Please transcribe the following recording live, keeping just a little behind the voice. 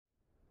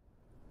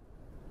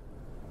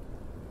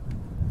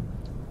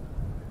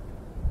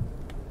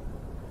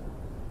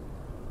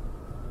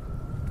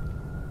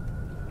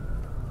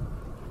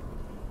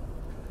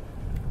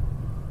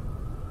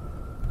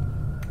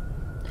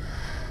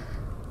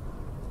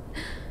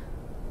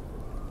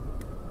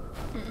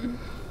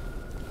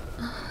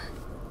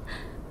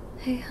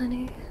Hey,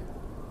 honey.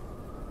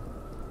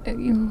 Are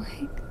you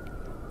awake?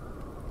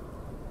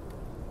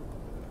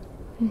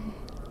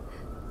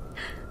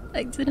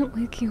 I didn't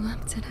wake you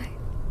up, did I?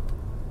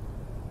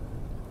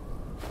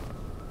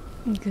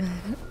 Good.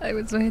 I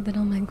was worried that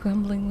all my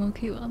grumbling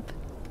woke you up.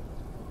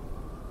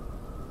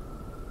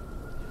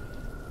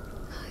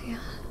 Oh, yeah.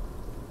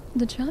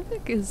 The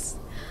traffic is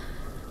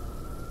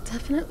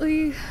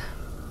definitely...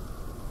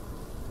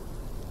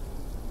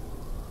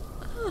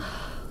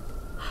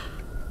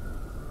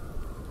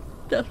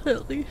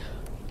 definitely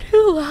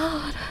too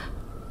loud.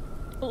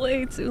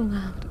 Way too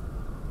loud.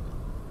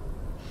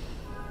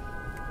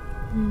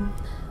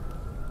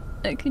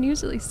 I can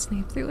usually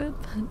sleep through it,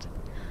 but...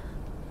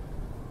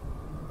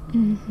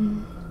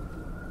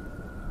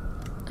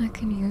 I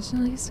can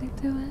usually sleep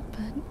through it,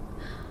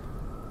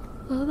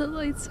 but... all the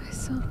lights are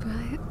so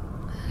bright,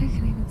 I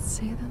can even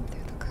see them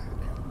through the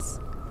curtains.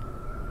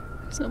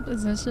 There's no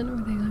position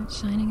where they aren't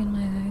shining in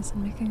my eyes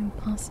and making it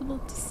impossible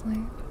to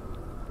sleep.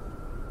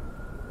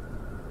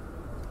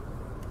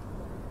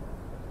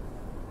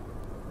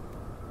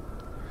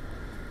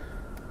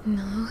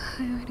 No,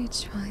 I already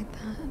tried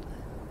that.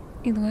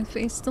 Either I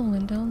face the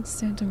window and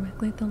stare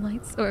directly at the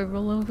lights, or I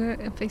roll over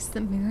and face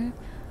the mirror.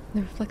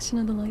 The reflection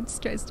of the lights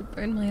tries to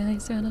burn my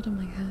eyes right out of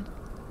my head.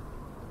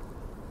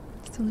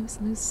 It's a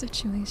lose-lose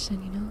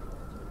situation, you know?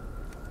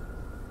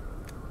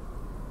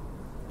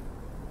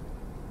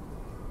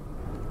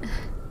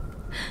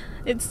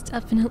 It's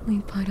definitely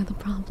part of the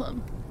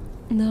problem.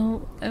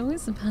 No, I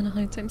always have had a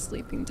hard time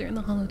sleeping during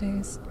the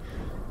holidays.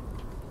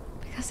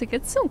 Because it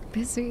gets so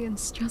busy and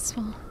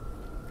stressful.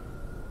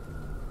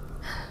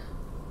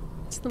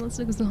 It's the most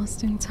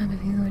exhausting time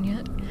of year, and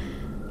yet,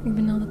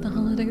 even now that the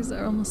holidays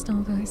are almost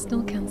over, I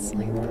still can't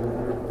sleep.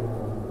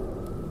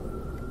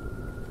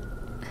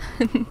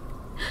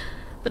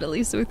 But at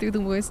least we're through the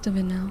worst of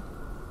it now.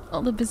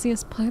 All the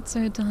busiest parts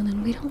are done,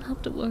 and we don't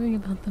have to worry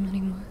about them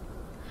anymore.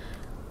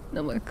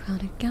 No more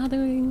crowded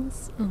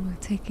gatherings, no more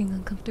taking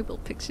uncomfortable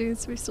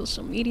pictures for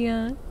social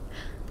media,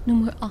 no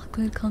more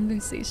awkward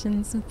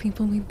conversations with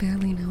people we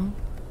barely know.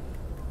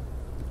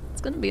 It's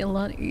gonna be a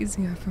lot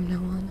easier from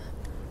now on.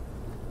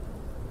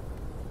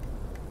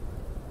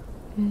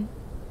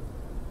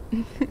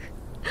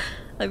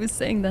 I was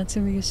saying that to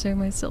reassure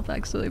myself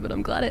actually, but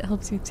I'm glad it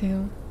helps you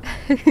too.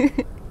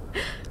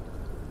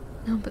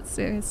 No, but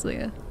seriously,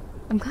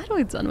 I'm glad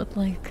we're done with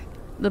like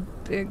the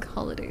big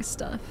holiday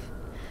stuff.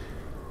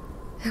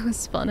 It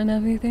was fun and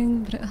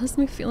everything, but it has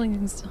me feeling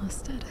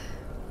exhausted.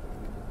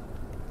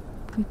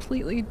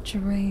 Completely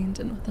drained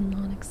and with a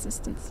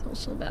non-existent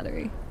social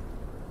battery.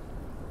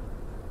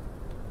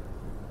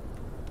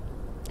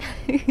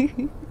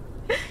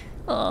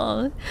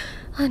 Aw,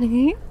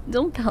 honey,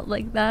 don't pout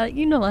like that.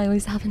 You know I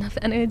always have enough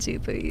energy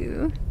for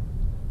you.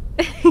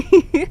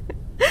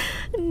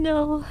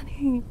 No,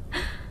 honey.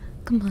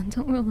 Come on,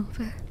 don't roll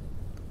over.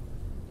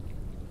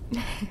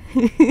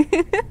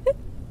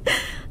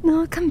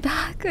 No, come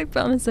back. I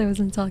promise I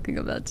wasn't talking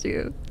about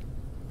you.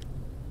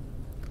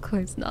 Of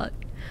course not.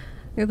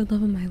 You're the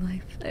love of my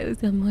life. I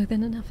always have more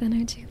than enough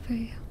energy for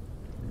you.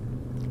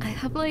 I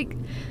have like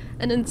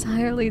an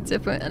entirely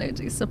different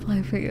energy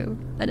supply for you,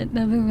 and it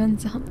never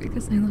runs out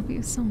because I love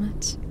you so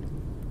much.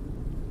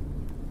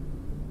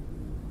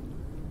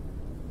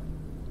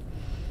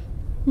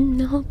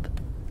 Nope.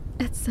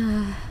 It's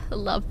a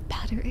love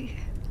battery.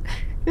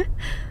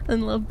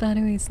 And love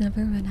batteries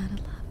never run out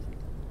of love.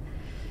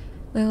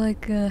 They're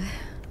like,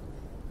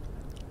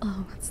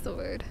 oh, what's the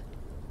word?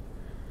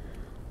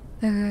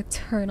 They're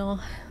eternal.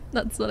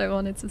 That's what I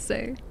wanted to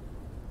say.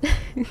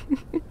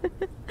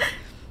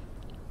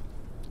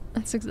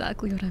 That's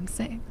exactly what I'm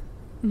saying.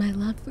 My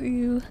love for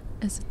you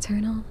is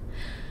eternal,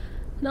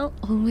 and I'll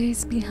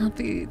always be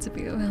happy to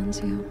be around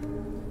you.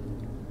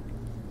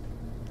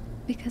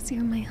 Because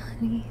you're my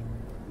honey.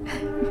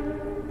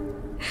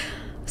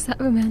 Was that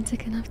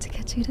romantic enough to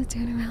get you to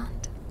turn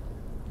around?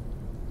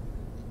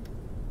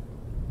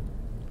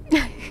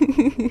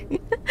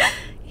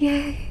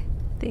 Yay!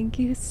 Thank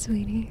you,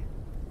 sweetie.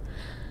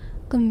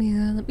 Come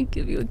here, let me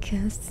give you a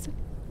kiss.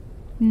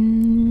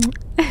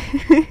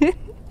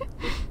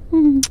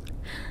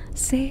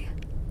 See?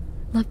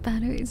 Love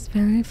battery is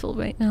very full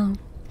right now.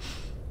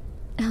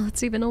 Hell,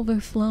 it's even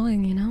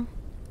overflowing, you know?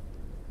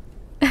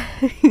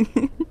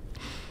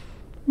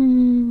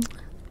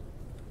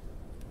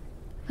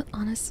 But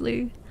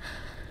honestly,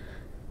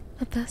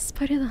 the best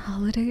part of the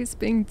holidays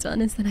being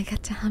done is that I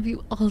get to have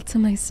you all to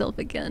myself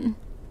again.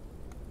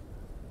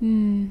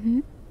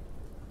 We've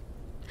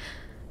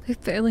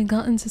barely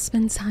gotten to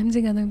spend time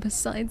together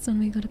besides when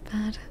we go to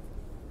bed.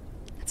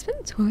 It's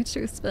been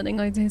torture spending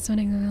our days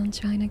running around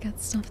trying to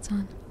get stuff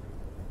done.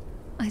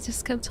 I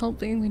just kept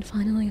hoping we'd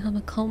finally have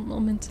a calm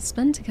moment to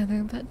spend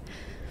together, but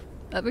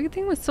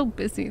everything was so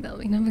busy that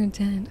we never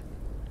did.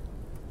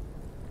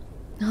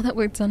 Now that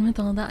we're done with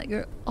all that,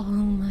 you're all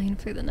mine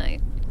for the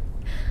night.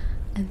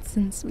 And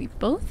since we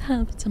both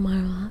have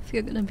tomorrow off,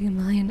 you're gonna be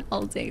mine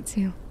all day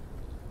too.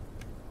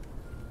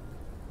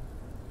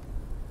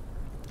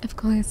 Of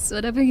course,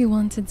 whatever you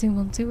want to do,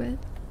 we'll do it.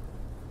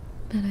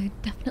 but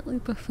I'd definitely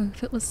prefer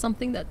if it was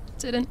something that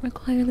didn't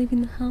require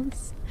leaving the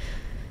house.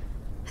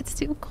 It's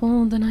too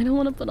cold, and I don't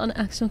want to put on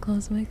actual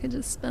clothes where I could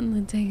just spend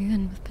the day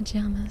in with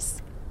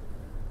pajamas.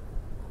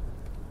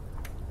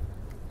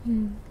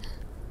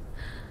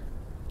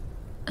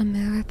 A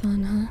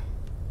marathon, huh?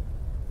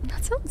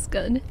 That sounds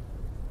good.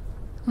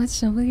 What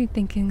show were you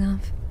thinking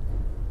of?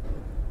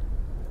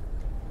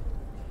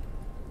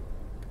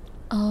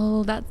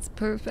 Oh, that's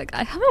perfect.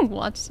 I haven't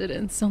watched it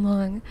in so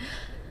long.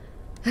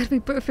 That'd be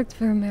perfect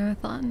for a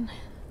marathon.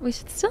 We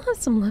should still have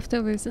some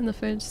leftovers in the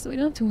fridge, so we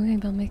don't have to worry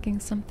about making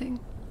something.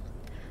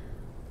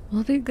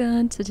 We'll be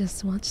good to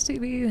just watch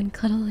TV and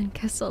cuddle and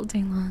kiss all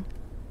day long.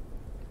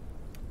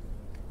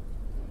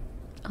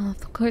 Oh,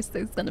 of course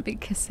there's gonna be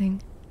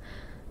kissing.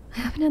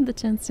 I haven't had the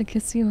chance to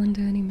kiss you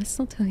under any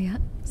mistletoe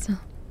yet, so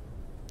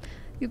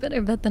you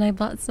better bet that I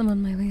bought some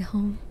on my way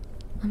home.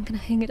 I'm gonna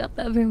hang it up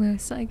everywhere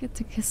so I get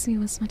to kiss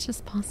you as much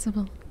as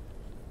possible.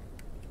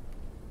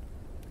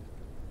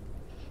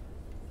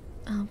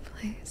 Oh,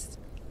 please.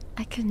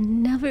 I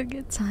can never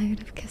get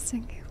tired of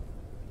kissing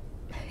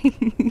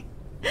you.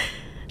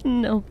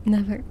 Nope,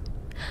 never.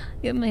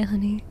 You're my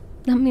honey.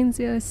 That means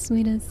you're as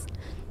sweet as...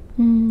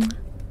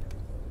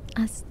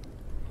 as...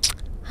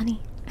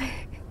 honey.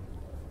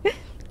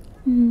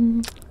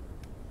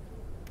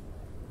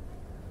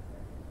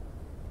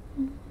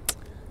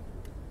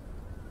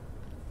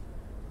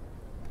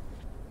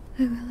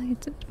 I really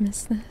did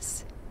miss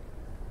this.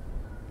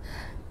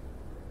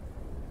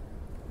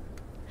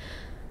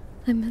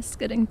 I miss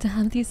getting to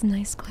have these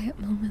nice quiet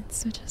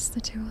moments with just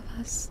the two of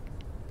us.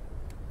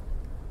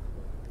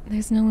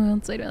 There's nowhere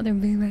else I'd rather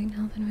be right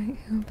now than right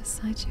here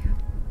beside you.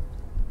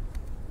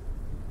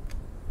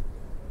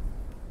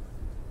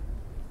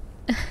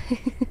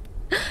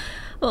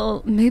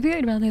 Well, maybe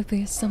I'd rather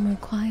be somewhere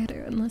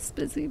quieter and less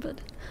busy, but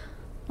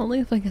only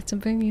if I get to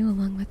bring you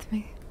along with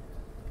me.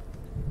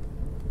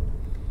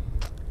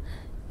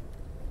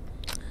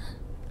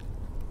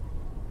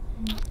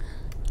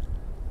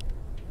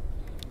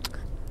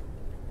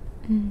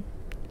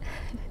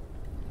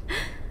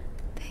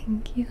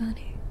 Thank you,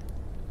 honey.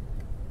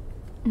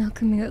 Now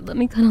come here, let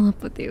me cuddle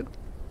up with you.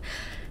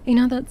 You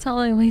know that's how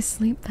I always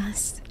sleep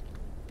best.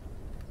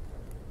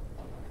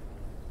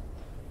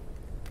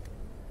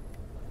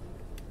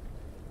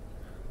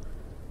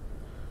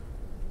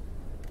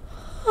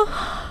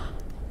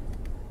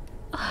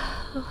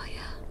 Oh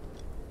yeah.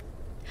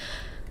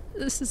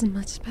 This is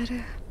much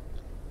better.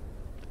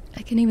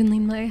 I can even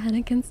lean my head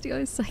against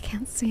yours so I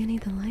can't see any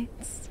of the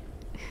lights.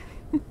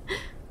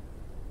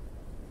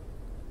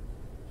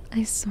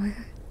 I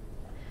swear,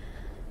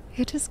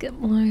 you just get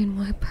more and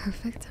more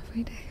perfect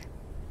every day.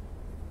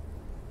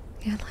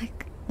 You're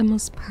like the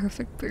most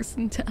perfect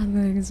person to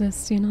ever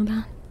exist, you know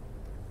that?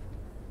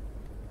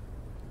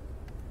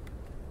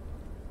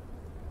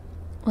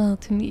 Well,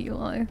 to me you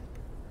are.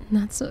 And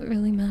that's what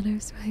really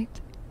matters,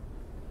 right?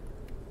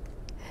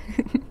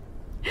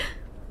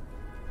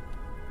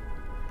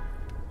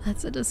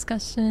 That's a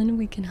discussion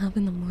we can have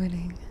in the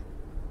morning.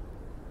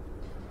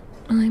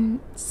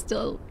 I'm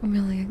still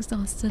really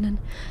exhausted, and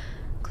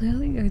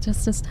clearly you're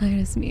just as tired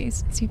as me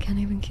since you can't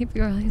even keep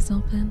your eyes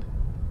open.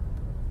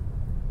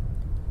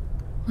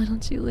 Why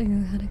don't you lay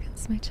your head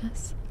against my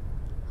chest?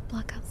 I'll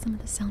block out some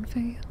of the sound for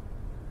you.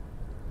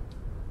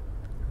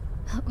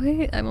 That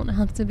way I won't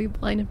have to be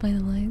blinded by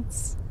the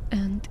lights,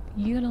 and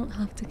you don't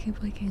have to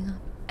keep waking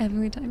up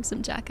every time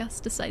some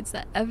jackass decides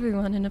that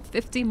everyone in a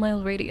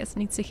 50-mile radius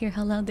needs to hear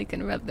how loud they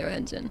can rev their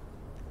engine.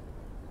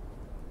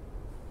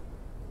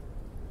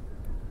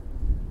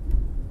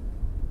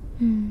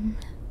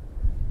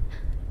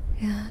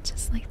 Yeah,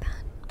 just like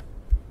that.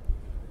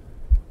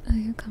 Are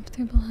you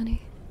comfortable,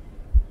 honey?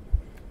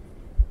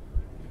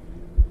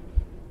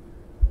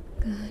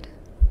 Good.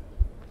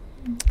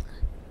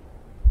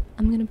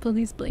 I'm gonna pull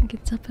these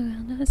blankets up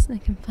around us and I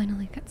can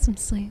finally get some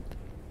sleep.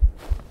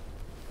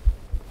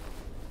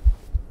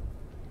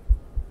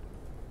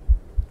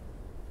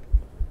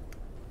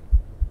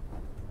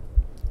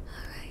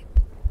 Alright,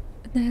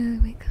 there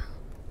we go.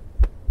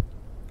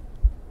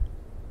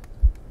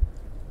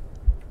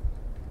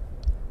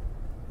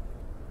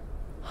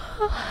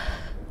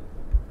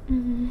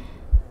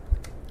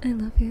 I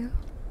love you.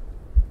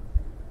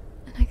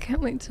 And I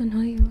can't wait to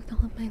annoy you with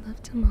all of my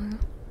love tomorrow.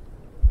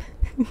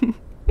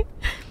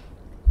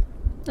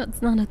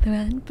 That's not a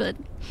threat, but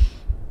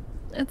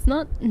it's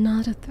not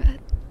a threat.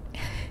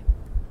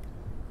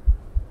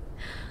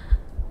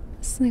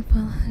 Sleep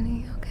well,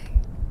 honey, okay?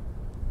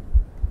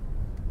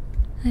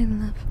 I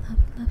love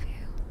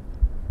you.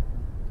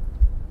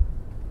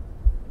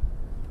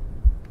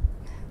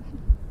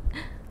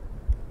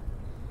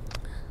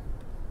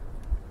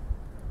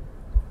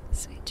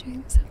 Sweet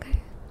dreams of